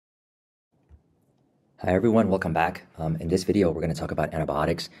Hi everyone, welcome back. In this video, we're going to talk about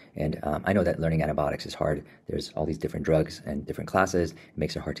antibiotics. And I know that learning antibiotics is hard. There's all these different drugs and different classes. It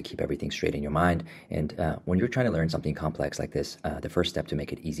makes it hard to keep everything straight in your mind. And when you're trying to learn something complex like this, the first step to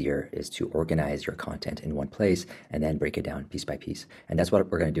make it easier is to organize your content in one place and then break it down piece by piece. And that's what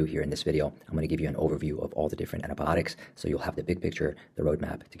we're going to do here in this video. I'm going to give you an overview of all the different antibiotics, so you'll have the big picture, the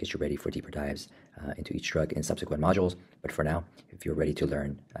roadmap to get you ready for deeper dives into each drug in subsequent modules. But for now, if you're ready to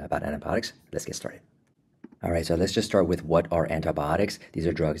learn about antibiotics, let's get started. All right, so let's just start with what are antibiotics. These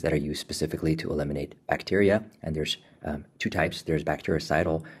are drugs that are used specifically to eliminate bacteria, and there's two types. There's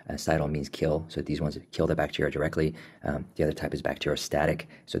bactericidal. Cidal means kill, so these ones kill the bacteria directly. The other type is bacteriostatic,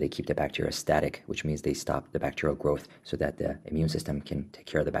 so they keep the bacteria static, which means they stop the bacterial growth so that the immune system can take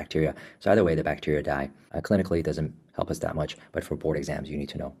care of the bacteria. So either way, the bacteria die. Clinically, it doesn't help us that much, but for board exams, you need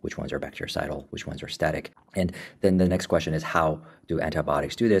to know which ones are bactericidal, which ones are static. And then the next question is, how do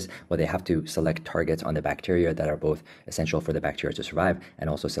antibiotics do this? Well, they have to select targets on the bacteria that are both essential for the bacteria to survive and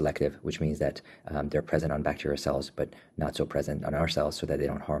also selective, which means that they're present on bacterial cells, but not so present on our cells so that they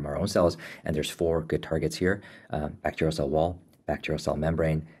don't harm our own cells. And there's four good targets here: bacterial cell wall, bacterial cell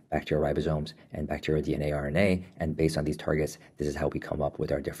membrane, bacterial ribosomes, and bacterial DNA RNA. And based on these targets, this is how we come up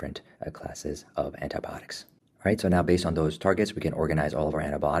with our different classes of antibiotics. All right, so now based on those targets, we can organize all of our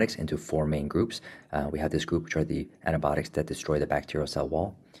antibiotics into four main groups. We have this group, which are the antibiotics that destroy the bacterial cell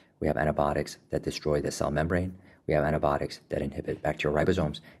wall. We have antibiotics that destroy the cell membrane. We have antibiotics that inhibit bacterial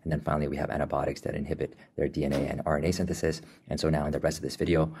ribosomes. And then finally, we have antibiotics that inhibit their DNA and RNA synthesis. And so now in the rest of this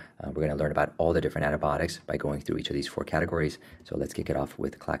video, we're going to learn about all the different antibiotics by going through each of these four categories. So let's kick it off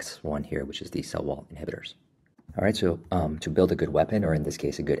with class 1 here, which is the cell wall inhibitors. All right, so to build a good weapon, or in this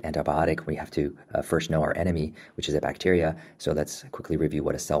case, a good antibiotic, we have to first know our enemy, which is a bacteria. So let's quickly review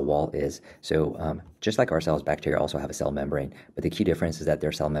what a cell wall is. So just like our cells, bacteria also have a cell membrane, but the key difference is that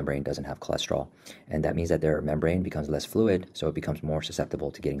their cell membrane doesn't have cholesterol. And that means that their membrane becomes less fluid, so it becomes more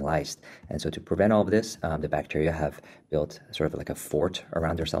susceptible to getting lysed. And so to prevent all of this, the bacteria have built sort of like a fort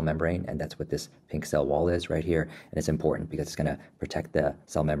around their cell membrane, and that's what this pink cell wall is right here. And it's important because it's going to protect the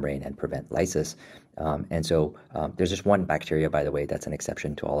cell membrane and prevent lysis. And so there's just one bacteria, by the way, that's an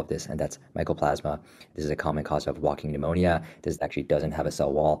exception to all of this, and that's Mycoplasma. This is a common cause of walking pneumonia. This actually doesn't have a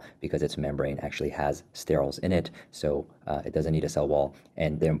cell wall because its membrane actually has sterols in it, so it doesn't need a cell wall.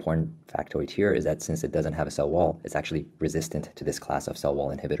 And the important factoid here is that since it doesn't have a cell wall, it's actually resistant to this class of cell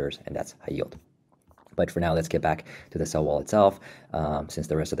wall inhibitors, and that's high yield. But for now, let's get back to the cell wall itself. Since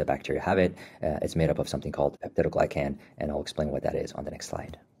the rest of the bacteria have it, it's made up of something called peptidoglycan, and I'll explain what that is on the next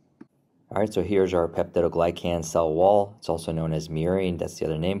slide. All right, so here's our peptidoglycan cell wall. It's also known as murine. That's the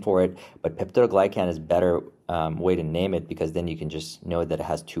other name for it. But peptidoglycan is a better way to name it, because then you can just know that it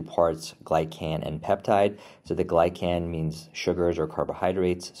has two parts, glycan and peptide. So the glycan means sugars or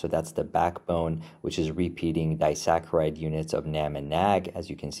carbohydrates. So that's the backbone, which is repeating disaccharide units of NAM and NAG. As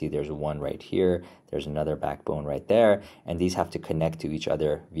you can see, there's one right here. There's another backbone right there. And these have to connect to each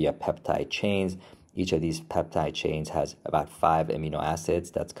other via peptide chains. Each of these peptide chains has about 5 amino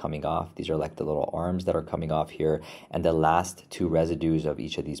acids that's coming off. These are like the little arms that are coming off here. And the last two residues of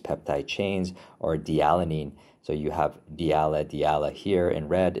each of these peptide chains are dealanine. So you have diala here in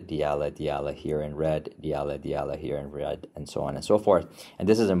red, diala here in red, diala here in red, and so on and so forth. And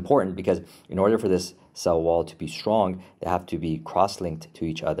this is important because in order for this cell wall to be strong, they have to be cross-linked to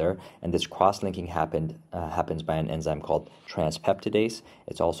each other. And this cross-linking happens by an enzyme called transpeptidase.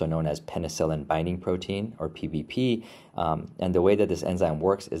 It's also known as penicillin binding protein, or PBP. And the way that this enzyme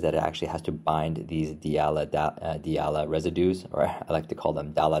works is that it actually has to bind these diala residues, or I like to call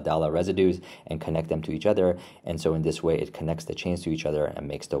them dala residues, and connect them to each other. And so in this way, it connects the chains to each other and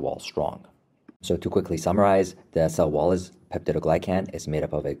makes the wall strong. So to quickly summarize, the cell wall is peptidoglycan. It's made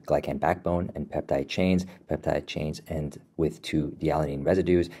up of a glycan backbone and peptide chains. Peptide chains end with 2 dealanine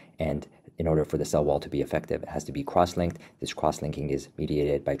residues, and in order for the cell wall to be effective, it has to be cross-linked. This cross-linking is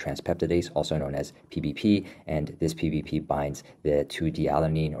mediated by transpeptidase, also known as PBP, and this PBP binds the 2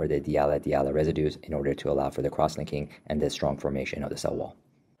 dealanine or the diala residues in order to allow for the cross-linking and the strong formation of the cell wall.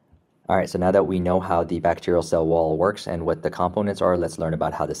 All right, so now that we know how the bacterial cell wall works and what the components are, let's learn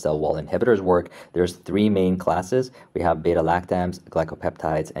about how the cell wall inhibitors work. There's 3 main classes. We have beta-lactams,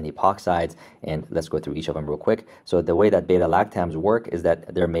 glycopeptides, and epoxides, and let's go through each of them real quick. So the way that beta-lactams work is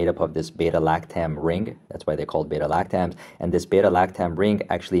that they're made up of this beta-lactam ring. That's why they're called beta-lactams. And this beta-lactam ring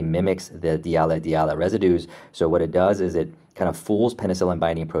actually mimics the diala residues. So what it does is it kind of fools penicillin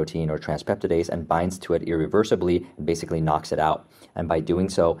binding protein or transpeptidase and binds to it irreversibly and basically knocks it out. And by doing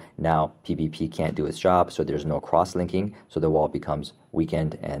so, now PBP can't do its job, so there's no cross-linking, so the wall becomes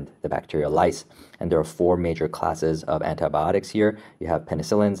weakened and the bacteria lyse. And there are 4 major classes of antibiotics here. You have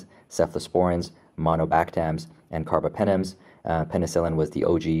penicillins, cephalosporins, monobactams and carbapenems. Penicillin was the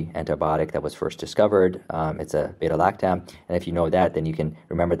OG antibiotic that was first discovered. It's a beta-lactam, and if you know that, then you can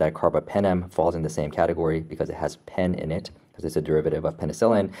remember that carbapenem falls in the same category because it has pen in it, because it's a derivative of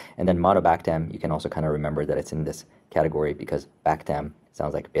penicillin. And then monobactam, you can also kind of remember that it's in this category because bactam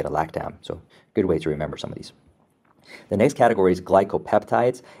sounds like beta-lactam. So good way to remember some of these. The next category is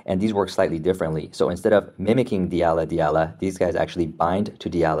glycopeptides, and these work slightly differently. So instead of mimicking diala-diala, these guys actually bind to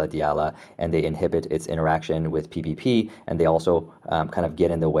diala-diala, and they inhibit its interaction with PPP, and they also kind of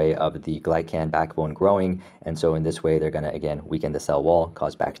get in the way of the glycan backbone growing. And so in this way, they're going to, again, weaken the cell wall,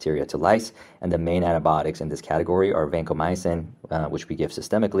 cause bacteria to lyse. And the main antibiotics in this category are vancomycin, which we give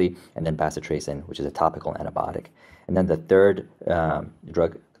systemically, and then bacitracin, which is a topical antibiotic. And then the third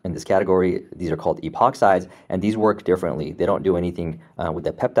drug in this category, these are called epoxides, and these work differently. They don't do anything with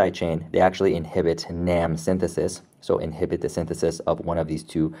the peptide chain. They actually inhibit NAM synthesis, so inhibit the synthesis of one of these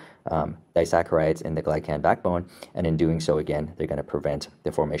two disaccharides in the glycan backbone, and in doing so, again, they're going to prevent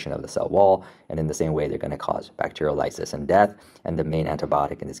the formation of the cell wall, and in the same way, they're going to cause bacterial lysis and death, and the main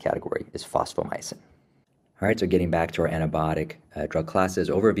antibiotic in this category is fosfomycin. All right, so getting back to our antibiotic drug classes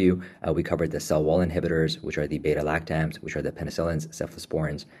overview, we covered the cell wall inhibitors, which are the beta-lactams, which are the penicillins,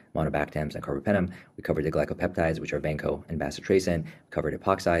 cephalosporins, monobactams, and carbapenem. We covered the glycopeptides, which are vanco and bacitracin. We covered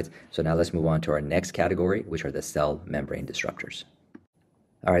epoxides. So now let's move on to our next category, which are the cell membrane disruptors.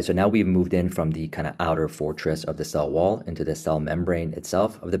 All right, so now we've moved in from the kind of outer fortress of the cell wall into the cell membrane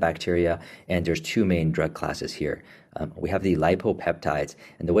itself of the bacteria, and there's two main drug classes here. We have the lipopeptides,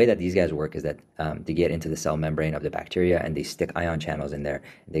 and the way that these guys work is that they get into the cell membrane of the bacteria and they stick ion channels in there.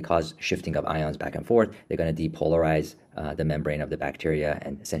 They cause shifting of ions back and forth. They're going to depolarize the membrane of the bacteria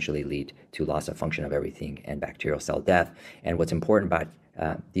and essentially lead to loss of function of everything and bacterial cell death. And what's important about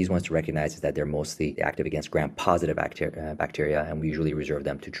these ones to recognize is that they're mostly active against gram-positive bacteria, and we usually reserve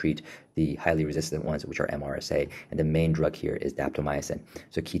them to treat the highly resistant ones, which are MRSA, and the main drug here is daptomycin.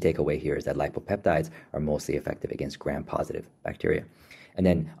 So key takeaway here is that lipopeptides are mostly effective against gram-positive bacteria. And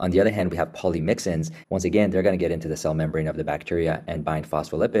then on the other hand, we have polymyxins. Once again, they're going to get into the cell membrane of the bacteria and bind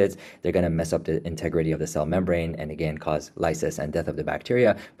phospholipids. They're going to mess up the integrity of the cell membrane and again cause lysis and death of the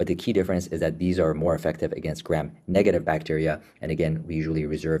bacteria. But the key difference is that these are more effective against gram-negative bacteria. And again, we usually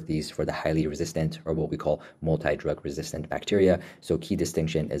reserve these for the highly resistant, or what we call multi-drug resistant bacteria. So key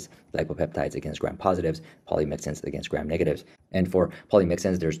distinction is lipopeptides against gram-positives, polymyxins against gram-negatives. And for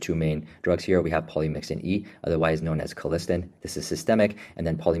polymyxins, there's two main drugs here. We have polymyxin E, otherwise known as colistin. This is systemic. And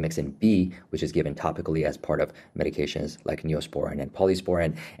then polymyxin B, which is given topically as part of medications like Neosporin and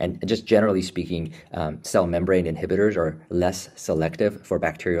polysporin. And just generally speaking, cell membrane inhibitors are less selective for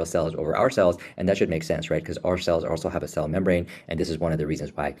bacterial cells over our cells, and that should make sense, right? Because our cells also have a cell membrane, and this is one of the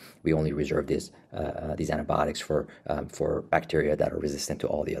reasons why we only reserve these antibiotics for bacteria that are resistant to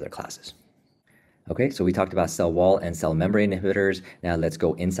all the other classes. Okay, so we talked about cell wall and cell membrane inhibitors. Now let's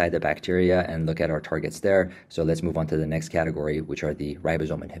go inside the bacteria and look at our targets there. So let's move on to the next category, which are the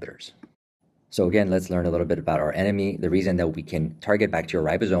ribosome inhibitors. So again, let's learn a little bit about our enemy. The reason that we can target bacterial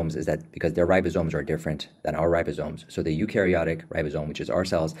ribosomes is that because their ribosomes are different than our ribosomes. So the eukaryotic ribosome, which is our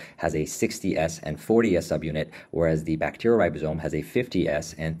cells, has a 60S and 40S subunit, whereas the bacterial ribosome has a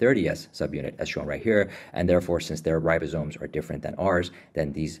 50S and 30S subunit, as shown right here. And therefore, since their ribosomes are different than ours,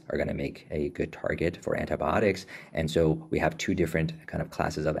 then these are going to make a good target for antibiotics. And so we have two different kind of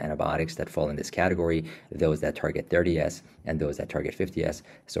classes of antibiotics that fall in this category, those that target 30S and those that target 50S.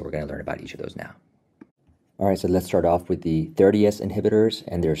 So we're going to learn about each of those now. All right, so let's start off with the 30S inhibitors,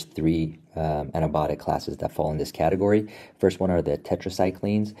 and there's three antibiotic classes that fall in this category. First one are the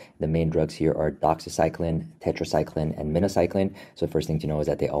tetracyclines. The main drugs here are doxycycline, tetracycline, and minocycline. So the first thing to know is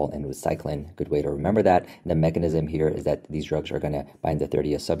that they all end with cyclin. Good way to remember that. And the mechanism here is that these drugs are going to bind the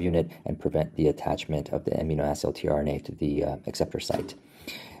 30S subunit and prevent the attachment of the aminoacyl tRNA to the acceptor site.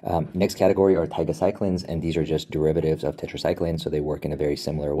 Next category are tigacyclines, and these are just derivatives of tetracycline, so they work in a very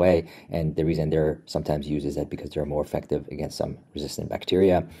similar way. And the reason they're sometimes used is that because they're more effective against some resistant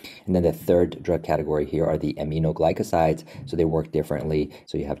bacteria. And then the third drug category here are the aminoglycosides, so they work differently.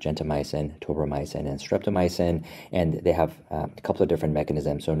 So you have gentamicin, tobramycin, and streptomycin, and they have a couple of different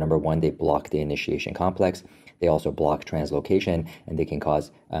mechanisms. So number one, they block the initiation complex. They also block translocation, and they can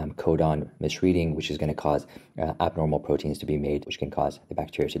cause codon misreading, which is going to cause abnormal proteins to be made, which can cause the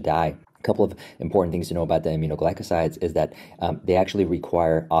bacteria to die. A couple of important things to know about the aminoglycosides is that they actually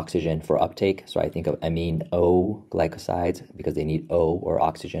require oxygen for uptake. So I think of amino glycosides because they need O or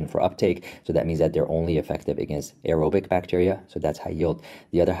oxygen for uptake. So that means that they're only effective against aerobic bacteria. So that's high yield.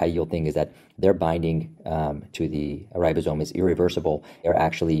 The other high yield thing is that their binding to the ribosome is irreversible. They're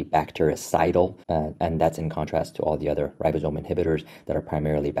actually bactericidal, and that's in contrast to all the other ribosome inhibitors that are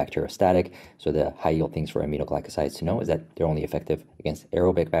primarily bacteriostatic. So the high yield things for aminoglycosides to know is that they're only effective against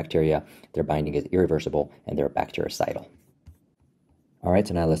aerobic bacteria, their binding is irreversible, and they're bactericidal. All right,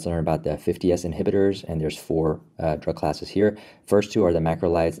 so now let's learn about the 50S inhibitors, and there's four drug classes here. First two are the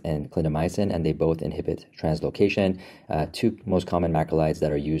macrolides and clindamycin, and they both inhibit translocation. Two most common macrolides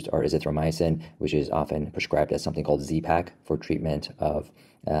that are used are azithromycin, which is often prescribed as something called Z-Pak for treatment of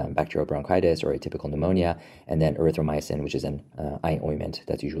bacterial bronchitis or atypical pneumonia, and then erythromycin, which is an eye ointment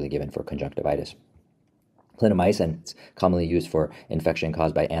that's usually given for conjunctivitis. Clindamycin is commonly used for infection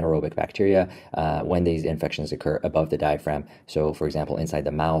caused by anaerobic bacteria when these infections occur above the diaphragm. So, for example, inside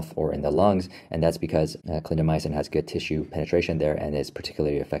the mouth or in the lungs, and that's because clindamycin has good tissue penetration there and is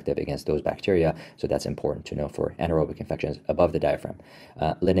particularly effective against those bacteria. So that's important to know for anaerobic infections above the diaphragm.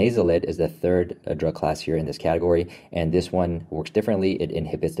 Linezolid is the third drug class here in this category, and this one works differently. It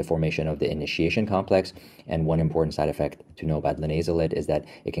inhibits the formation of the initiation complex, and one important side effect to know about linezolid is that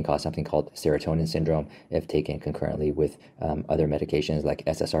it can cause something called serotonin syndrome if taken concurrently with other medications like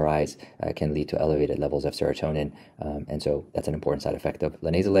SSRIs, can lead to elevated levels of serotonin, and so that's an important side effect of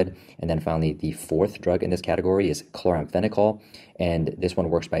linezolid. And then finally, the fourth drug in this category is chloramphenicol, and this one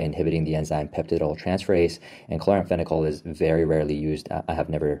works by inhibiting the enzyme peptidyl transferase, and chloramphenicol is very rarely used. I have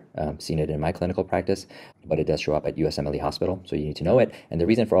never seen it in my clinical practice, but it does show up at USMLE Hospital, so you need to know it. And the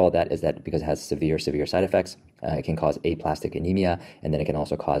reason for all of that is that because it has severe side effects, it can cause aplastic anemia, and then it can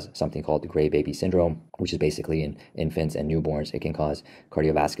also cause something called gray baby syndrome, which is basically in infants and newborns. It can cause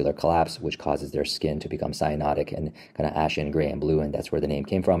cardiovascular collapse, which causes their skin to become cyanotic and kind of ashen gray and blue, and that's where the name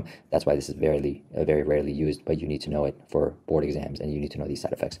came from. That's why this is very rarely used, but you need to know it for board exams, and you need to know these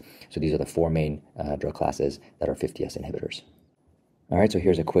side effects. So these are the four main drug classes that are 50S inhibitors. All right, so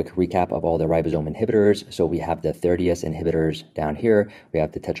here's a quick recap of all the ribosome inhibitors. So we have the 30S inhibitors down here. We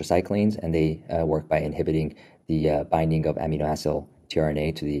have the tetracyclines, and they work by inhibiting the binding of amino acid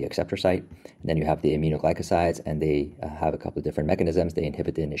tRNA to the acceptor site. And then you have the aminoglycosides, and they have a couple of different mechanisms. They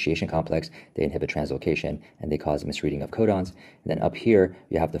inhibit the initiation complex, they inhibit translocation, and they cause misreading of codons. And then up here,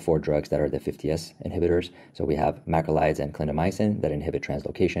 you have the four drugs that are the 50S inhibitors. So we have macrolides and clindamycin that inhibit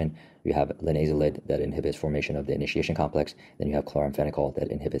translocation. You have linezolid that inhibits formation of the initiation complex. Then you have chloramphenicol that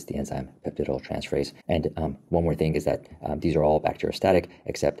inhibits the enzyme peptidyl transferase. And one more thing is that these are all bacteriostatic,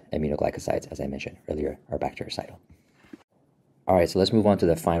 except aminoglycosides, as I mentioned earlier, are bactericidal. All right, so let's move on to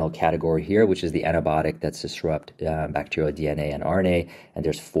the final category here, which is the antibiotic that's disrupt bacterial DNA and RNA, and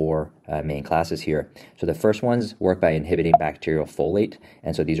there's four main classes here. So the first ones work by inhibiting bacterial folate,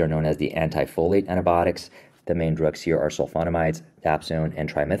 and so these are known as the antifolate antibiotics. The main drugs here are sulfonamides, dapsone, and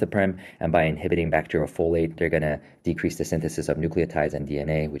trimethoprim, and by inhibiting bacterial folate, they're going to decrease the synthesis of nucleotides and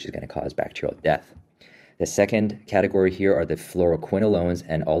DNA, which is going to cause bacterial death. The second category here are the fluoroquinolones,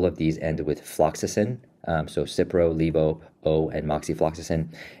 and all of these end with floxacin. So Cipro, Levo, O, and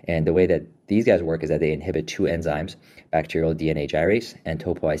moxifloxacin. And the way that these guys work is that they inhibit two enzymes, bacterial DNA gyrase and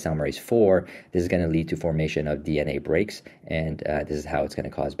topoisomerase 4. This is going to lead to formation of DNA breaks, and this is how it's going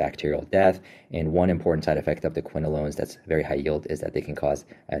to cause bacterial death. And one important side effect of the quinolones that's very high yield is that they can cause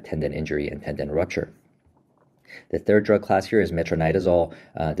tendon injury and tendon rupture. The third drug class here is metronidazole.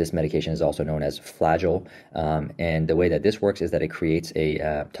 This medication is also known as Flagyl, and the way that this works is that it creates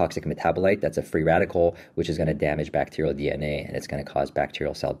a toxic metabolite that's a free radical, which is going to damage bacterial DNA, and it's going to cause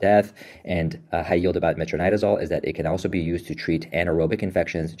bacterial cell death. And high yield about metronidazole is that it can also be used to treat anaerobic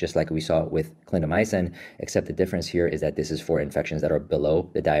infections, just like we saw with clindamycin, except the difference here is that this is for infections that are below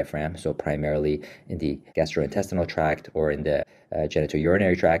the diaphragm, so primarily in the gastrointestinal tract or in the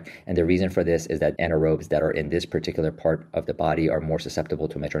genitourinary tract. And the reason for this is that anaerobes that are in this particular part of the body are more susceptible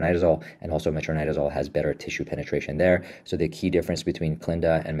to metronidazole, and also metronidazole has better tissue penetration there. So the key difference between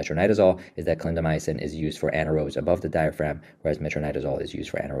clinda and metronidazole is that clindamycin is used for anaerobes above the diaphragm, whereas metronidazole is used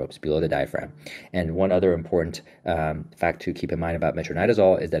for anaerobes below the diaphragm. And one other important fact to keep in mind about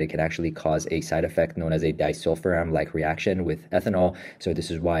metronidazole is that it can actually cause a side effect known as a disulfiram-like reaction with ethanol. So this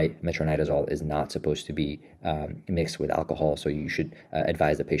is why metronidazole is not supposed to be mixed with alcohol. So you should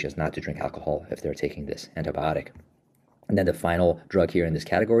advise the patients not to drink alcohol if they're taking this antibiotic. And then the final drug here in this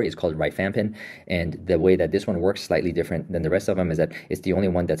category is called rifampin. And the way that this one works slightly different than the rest of them is that it's the only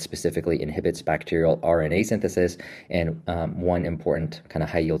one that specifically inhibits bacterial RNA synthesis. And one important kind of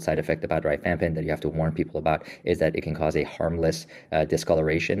high yield side effect about rifampin that you have to warn people about is that it can cause a harmless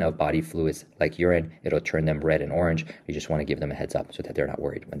discoloration of body fluids like urine. It'll turn them red and orange. You just want to give them a heads up so that they're not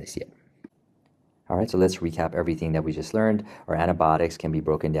worried when they see it. All right, so let's recap everything that we just learned. Our antibiotics can be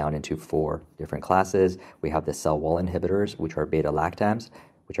broken down into 4 different classes. We have the cell wall inhibitors, which are beta-lactams,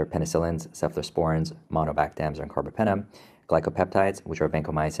 which are penicillins, cephalosporins, monobactams, and carbapenem. Glycopeptides, which are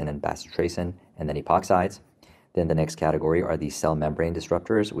vancomycin and bacitracin, and then epoxides. Then the next category are the cell membrane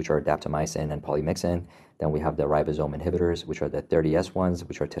disruptors, which are daptomycin and polymyxin. Then we have the ribosome inhibitors, which are the 30S ones,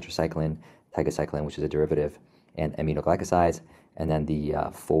 which are tetracycline, tigacycline, which is a derivative, and aminoglycosides. And then the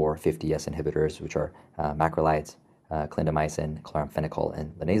 450S inhibitors, which are macrolides, clindamycin, chloramphenicol,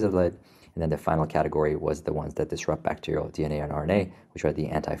 and linezolid. And then the final category was the ones that disrupt bacterial DNA and RNA, which are the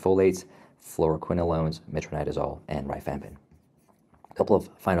antifolates, fluoroquinolones, metronidazole, and rifampin. A couple of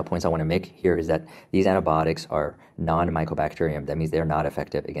final points I want to make here is that these antibiotics are non-mycobacterium. That means they're not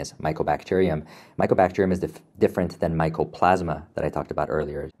effective against mycobacterium. Mycobacterium is different than mycoplasma that I talked about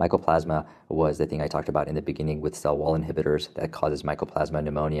earlier. Mycoplasma was the thing I talked about in the beginning with cell wall inhibitors that causes mycoplasma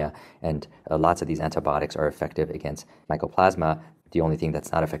pneumonia, and lots of these antibiotics are effective against mycoplasma. The only thing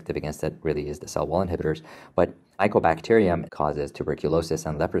that's not effective against it really is the cell wall inhibitors. But mycobacterium causes tuberculosis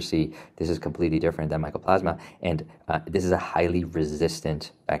and leprosy. This is completely different than mycoplasma, and this is a highly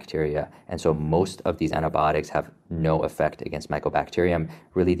resistant bacteria. And so most of these antibiotics have no effect against mycobacterium.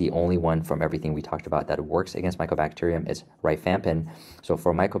 Really, the only one from everything we talked about that works against mycobacterium is rifampin. So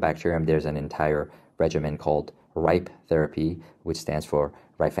for mycobacterium, there's an entire regimen called RIPE therapy, which stands for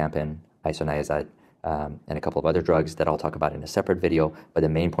rifampin, isoniazid, and a couple of other drugs that I'll talk about in a separate video. But the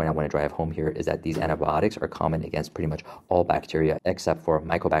main point I want to drive home here is that these antibiotics are common against pretty much all bacteria except for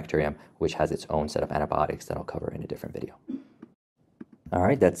mycobacterium, which has its own set of antibiotics that I'll cover in a different video. All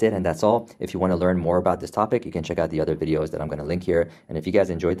right, that's it and that's all. If you want to learn more about this topic, you can check out the other videos that I'm going to link here. And if you guys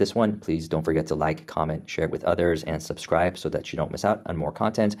enjoyed this one, please don't forget to like, comment, share it with others, and subscribe so that you don't miss out on more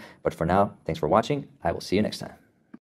content. But for now, thanks for watching. I will see you next time.